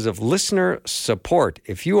available because of listener support.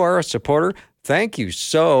 If you are a supporter, thank you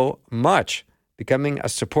so much. Becoming a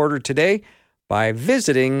supporter today by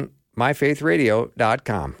visiting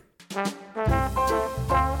myfaithradio.com.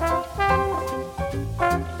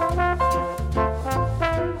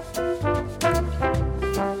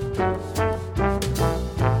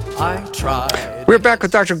 We're back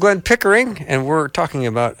with Dr. Glenn Pickering, and we're talking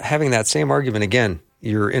about having that same argument again.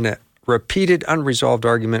 You're in a repeated, unresolved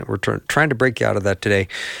argument. We're trying to break you out of that today.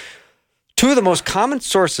 Two of the most common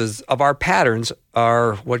sources of our patterns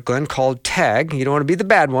are what Glenn called tag. You don't want to be the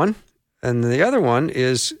bad one. And the other one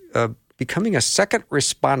is becoming a second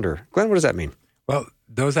responder. Glenn, what does that mean? Well,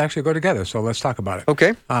 those actually go together, so let's talk about it.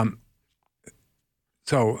 Okay. When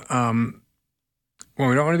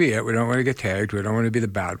we don't want to be it, we don't want to get tagged, we don't want to be the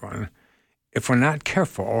bad one. If we're not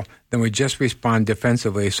careful, then we just respond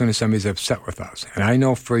defensively as soon as somebody's upset with us. And I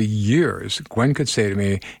know for years, Gwen could say to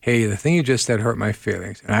me, hey, the thing you just said hurt my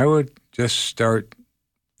feelings. And I would just start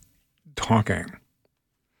talking.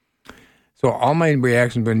 So all my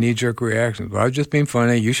reactions were knee-jerk reactions. Well, I was just being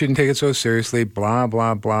funny. You shouldn't take it so seriously. Blah,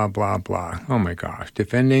 blah, blah, blah, blah. Oh, my gosh.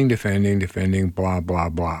 Defending, blah, blah,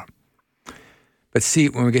 blah. But see,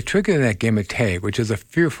 when we get triggered in that game of tag, which is a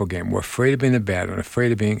fearful game, we're afraid of being the bad one,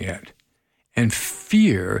 afraid of being it. And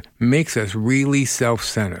fear makes us really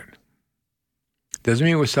self-centered. Doesn't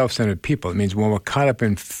mean we're self-centered people. It means when we're caught up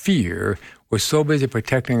in fear, we're so busy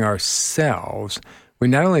protecting ourselves, we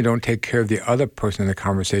not only don't take care of the other person in the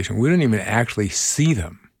conversation, we don't even actually see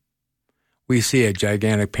them. We see a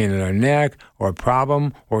gigantic pain in our neck or a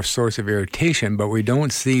problem or a source of irritation, but we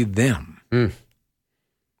don't see them.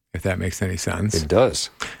 If that makes any sense. It does.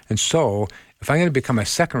 And so If I'm going to become a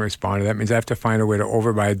second responder, that means I have to find a way to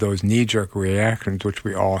override those knee-jerk reactions, which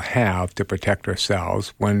we all have, to protect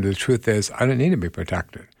ourselves, when the truth is, I don't need to be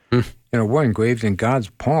protected. We're engraved in God's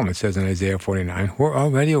palm, it says in Isaiah 49. We're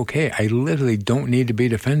already okay. I literally don't need to be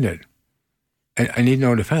defended. I need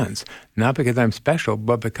no defense. Not because I'm special,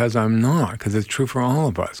 but because I'm not, because it's true for all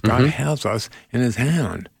of us. God has us in his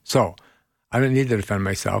hand. So I don't need to defend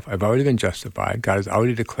myself. I've already been justified. God has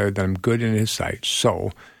already declared that I'm good in his sight.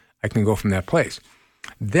 So I can go from that place.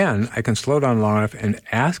 Then I can slow down long enough and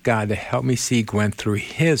ask God to help me see Gwen through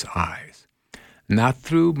his eyes, not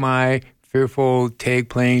through my fearful, tag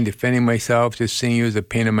playing, defending myself, just seeing you as a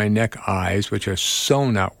pain in my neck eyes, which are so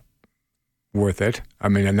not worth it. I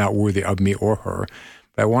mean, they're not worthy of me or her.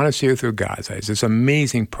 But I want to see her through God's eyes. This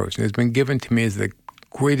amazing person has been given to me as the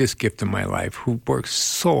greatest gift in my life, who works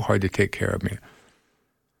so hard to take care of me.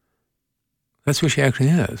 That's who she actually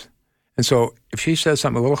is. And so if she says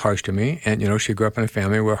something a little harsh to me, and, she grew up in a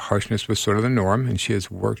family where harshness was sort of the norm, and she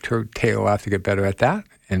has worked her tail off to get better at that,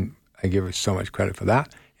 and I give her so much credit for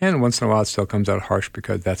that. And once in a while, it still comes out harsh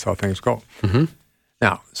because that's how things go.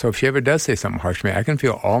 Now, so if she ever does say something harsh to me, I can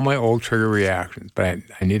feel all my old trigger reactions, but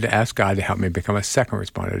I need to ask God to help me become a second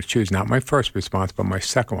responder, to choose not my first response, but my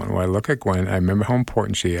second one, where I look at Gwen, I remember how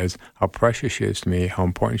important she is, how precious she is to me, how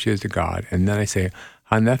important she is to God, and then I say,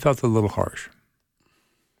 hon, that felt a little harsh.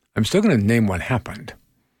 I'm still going to name what happened,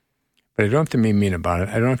 but I don't have to be mean about it.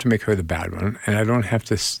 I don't have to make her the bad one, and I don't have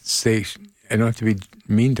to I don't have to be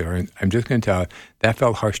mean to her. I'm just going to tell her, that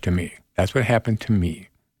felt harsh to me. That's what happened to me.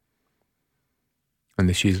 And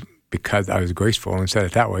that because I was graceful and said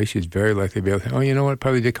it that way, she's very likely to be able to say, oh, you know what,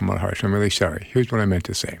 probably did come out harsh. I'm really sorry. Here's what I meant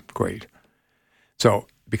to say. Great. So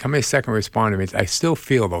becoming a second responder means I still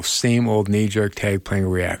feel those same old knee-jerk tag-playing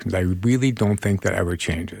reactions. I really don't think that ever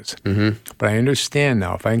changes. But I understand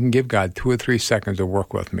now, if I can give God 2 or 3 seconds to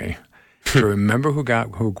work with me, to remember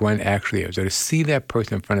who Gwen actually is, or to see that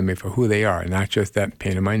person in front of me for who they are, not just that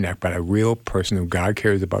pain in my neck, but a real person who God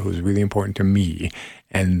cares about, who's really important to me,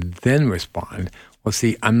 and then respond. Well,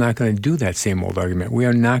 see, I'm not going to do that same old argument. We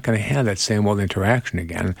are not going to have that same old interaction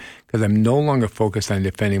again, because I'm no longer focused on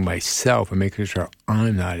defending myself and making sure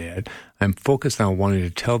I'm not it. I'm focused on wanting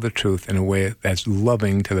to tell the truth in a way that's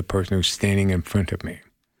loving to the person who's standing in front of me.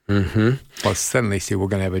 Well, suddenly, see, we're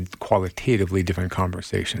going to have a qualitatively different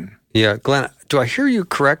conversation. Yeah, Glenn, do I hear you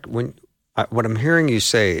correct when what I'm hearing you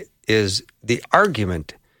say is the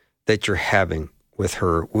argument that you're having with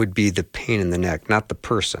her would be the pain in the neck, not the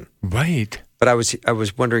person. Right. But I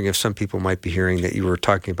was wondering if some people might be hearing that you were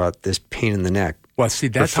talking about this pain in the neck. Well, see,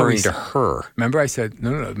 that's referring to her. Remember I said,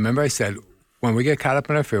 no. Remember I said, when we get caught up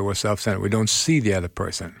in our fear, we're self-centered. We don't see the other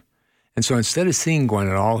person. And so instead of seeing Gwen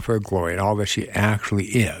in all of her glory and all that she actually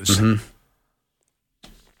is,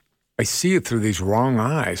 I see it through these wrong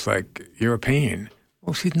eyes, like, you're a pain.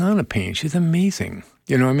 Well, she's not a pain. She's amazing.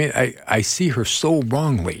 You know what I mean? I see her so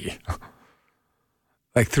wrongly.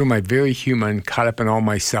 Like through my very human, caught up in all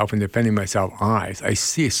myself and defending myself eyes, I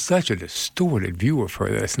see such a distorted view of her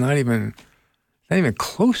that it's not even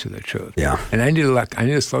close to the truth. Yeah. And I need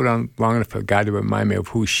to slow down long enough for God to remind me of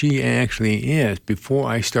who she actually is before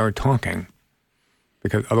I start talking.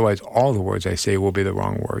 Because otherwise, all the words I say will be the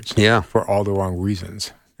wrong words. Yeah. For all the wrong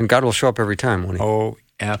reasons. And God will show up every time, won't he? Oh,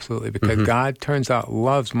 absolutely. Because God, turns out,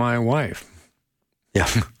 loves my wife. Yeah.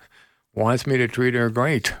 Wants me to treat her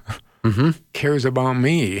great. Cares about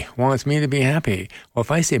me, wants me to be happy. Well, if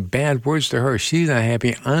I say bad words to her, she's not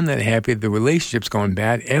happy, I'm not happy, the relationship's going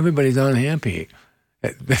bad, everybody's unhappy.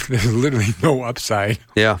 There's literally no upside.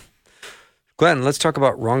 Yeah. Glenn, let's talk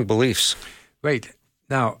about wrong beliefs. Right.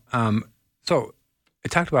 Now, so I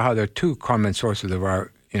talked about how there are 2 common sources of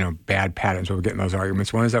our bad patterns where we get in those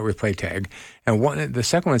arguments. One is that we play tag, and the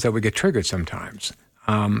second one is that we get triggered sometimes.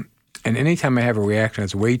 And anytime I have a reaction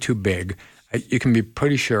that's way too big, you can be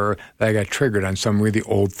pretty sure that I got triggered on some really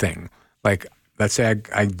old thing. Like, let's say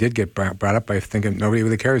I did get brought up by thinking nobody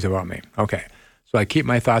really cares about me. Okay. So I keep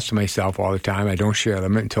my thoughts to myself all the time. I don't share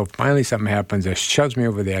them until finally something happens that shoves me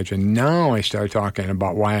over the edge. And now I start talking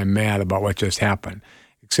about why I'm mad about what just happened.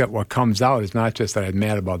 Except what comes out is not just that I'm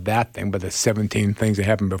mad about that thing, but the 17 things that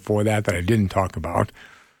happened before that I didn't talk about.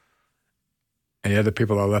 And the other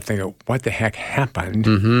people are left thinking, what the heck happened?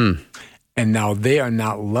 And now they are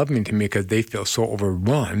not loving to me because they feel so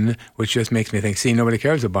overrun, which just makes me think, see, nobody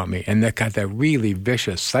cares about me. And that got that really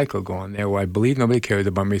vicious cycle going there where I believe nobody cares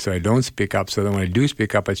about me, so I don't speak up. So then when I do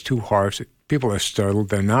speak up, it's too harsh. People are startled.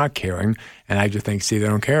 They're not caring. And I just think, see, they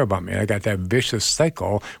don't care about me. I got that vicious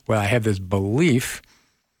cycle where I have this belief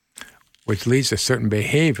which leads to certain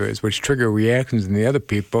behaviors which trigger reactions in the other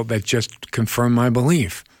people that just confirm my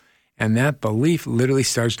belief. And that belief literally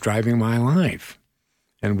starts driving my life.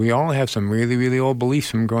 And we all have some really, really old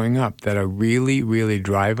beliefs from growing up that are really, really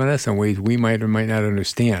driving us in ways we might or might not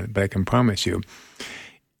understand. But I can promise you,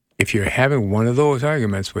 if you're having one of those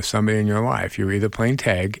arguments with somebody in your life, you're either playing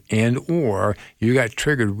tag and or you got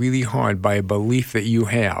triggered really hard by a belief that you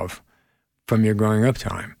have from your growing up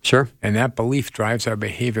time. Sure. And that belief drives our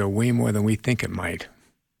behavior way more than we think it might.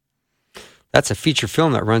 That's a feature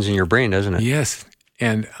film that runs in your brain, doesn't it? Yes.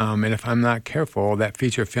 And if I'm not careful, that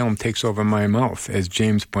feature film takes over my mouth, as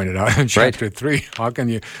James pointed out in chapter 3. How can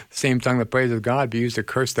you, same tongue that praises God, be used to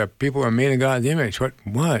curse that people are made in God's image?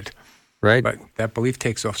 What? Right. But that belief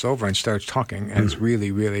takes us over and starts talking, and it's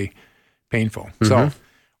really, really painful. So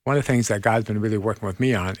one of the things that God's been really working with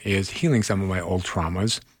me on is healing some of my old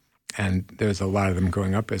traumas. And there's a lot of them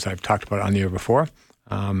growing up, as I've talked about on the air before.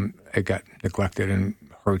 I got neglected and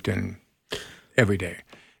hurt and every day.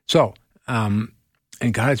 So,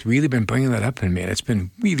 and God's really been bringing that up in me. And it's been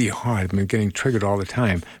really hard. I've been getting triggered all the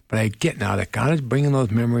time. But I get now that God is bringing those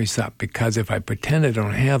memories up, because if I pretend I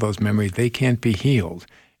don't have those memories, they can't be healed.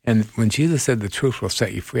 And when Jesus said the truth will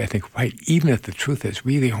set you free, I think, right, even if the truth is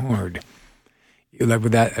really hard. Like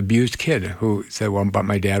with that abused kid who said, well, but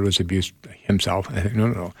my dad was abused himself. I think,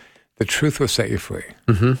 no. The truth will set you free.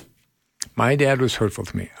 My dad was hurtful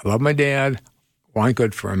to me. I love my dad, want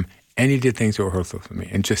good for him, and he did things that were hurtful to me.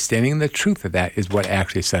 And just standing in the truth of that is what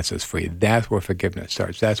actually sets us free. That's where forgiveness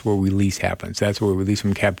starts. That's where release happens. That's where release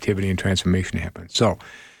from captivity and transformation happens. So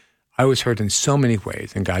I was hurt in so many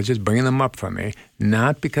ways, and God's just bringing them up for me,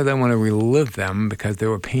 not because I want to relive them because they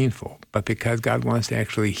were painful, but because God wants to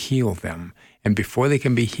actually heal them. And before they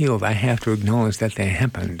can be healed, I have to acknowledge that they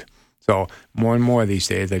happened. So more and more these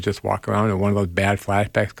days, I just walk around and one of those bad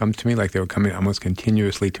flashbacks comes to me, like they were coming almost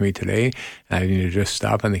continuously to me today. And I need to just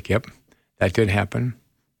stop and think, yep, that did happen.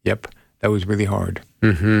 Yep, that was really hard.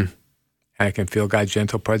 And I can feel God's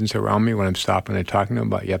gentle presence around me when I'm stopping and talking to him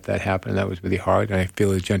about, yep, that happened. That was really hard. And I feel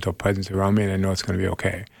his gentle presence around me, and I know it's going to be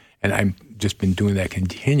okay. And I've just been doing that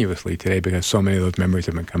continuously today because so many of those memories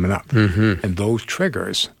have been coming up. And those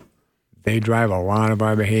triggers, they drive a lot of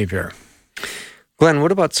our behavior. Glenn,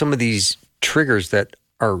 what about some of these triggers that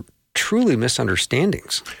are truly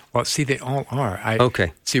misunderstandings? Well, see, they all are.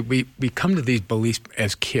 Okay. See, we come to these beliefs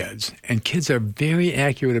as kids, and kids are very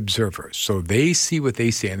accurate observers. So they see what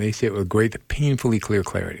they see, and they see it with great, painfully clear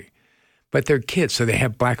clarity. But they're kids, so they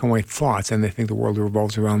have black and white thoughts, and they think the world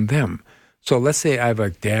revolves around them. So let's say I have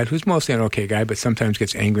a dad who's mostly an okay guy, but sometimes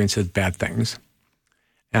gets angry and says bad things.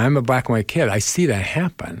 And I'm a black and white kid. I see that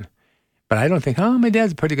happen. But I don't think, oh, my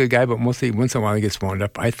dad's a pretty good guy, but mostly once in a while he gets wound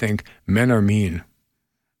up. I think men are mean.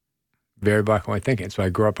 Very black and white thinking. So I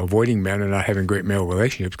grew up avoiding men and not having great male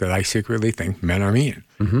relationships because I secretly think men are mean.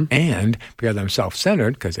 And because I'm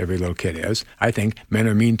self-centered, because every little kid is, I think men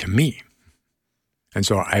are mean to me. And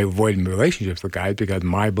so I avoid relationships with guys because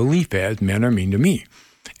my belief is men are mean to me.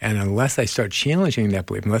 And unless I start challenging that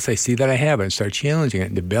belief, unless I see that I have it and start challenging it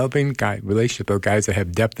and developing relationships with guys that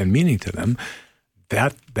have depth and meaning to them,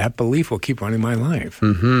 that belief will keep running my life.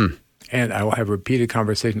 And I will have repeated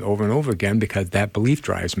conversations over and over again because that belief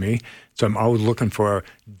drives me. So I'm always looking for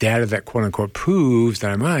data that, quote unquote, proves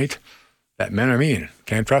that I'm right, that men are mean.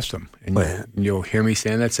 Can't trust them. And you'll hear me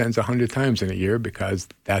saying that sentence 100 times in a year because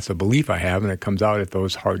that's a belief I have, and it comes out at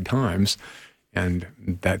those hard times. And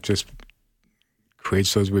that just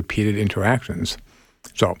creates those repeated interactions.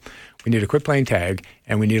 So we need to quit playing tag,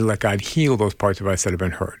 and we need to let God heal those parts of us that have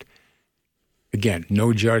been hurt. Again,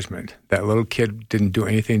 no judgment. That little kid didn't do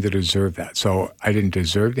anything to deserve that. So I didn't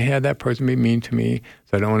deserve to have that person be mean to me,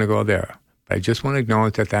 so I don't want to go there. But I just want to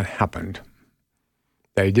acknowledge that that happened,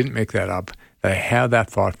 that I didn't make that up, that I have that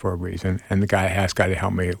thought for a reason, and the guy asked God to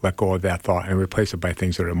help me let go of that thought and replace it by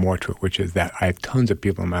things that are more true, which is that I have tons of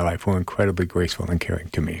people in my life who are incredibly graceful and caring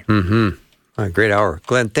to me. Great hour.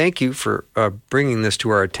 Glenn, thank you for bringing this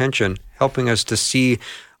to our attention, helping us to see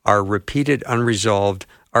our repeated unresolved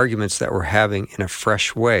arguments that we're having in a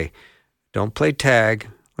fresh way. Don't play tag.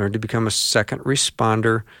 Learn to become a second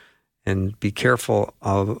responder and be careful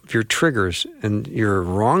of your triggers and your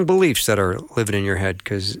wrong beliefs that are living in your head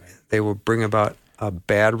because they will bring about a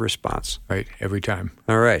bad response. Right, every time.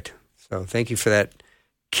 All right. So thank you for that.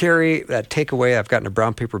 Carry that takeaway. I've got in a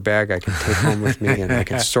brown paper bag I can take home with me, and I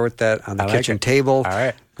can sort that on the kitchen table. All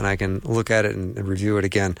right. And I can look at it and review it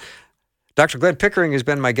again. Dr. Glenn Pickering has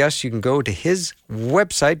been my guest. You can go to his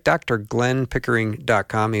website,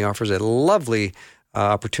 drglennpickering.com. He offers a lovely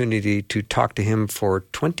opportunity to talk to him for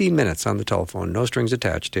 20 minutes on the telephone, no strings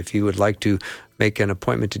attached. If you would like to make an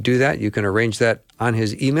appointment to do that, you can arrange that on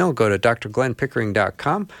his email. Go to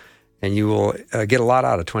drglennpickering.com and you will get a lot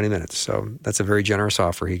out of 20 minutes. So that's a very generous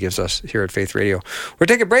offer he gives us here at Faith Radio. We'll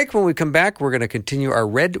take a break. When we come back, we're going to continue our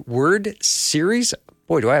Red Word series.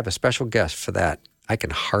 Boy, do I have a special guest for that. I can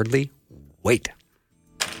hardly wait.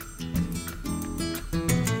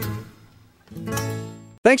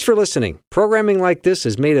 Thanks for listening. Programming like this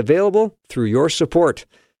is made available through your support.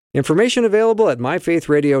 Information available at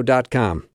myfaithradio.com.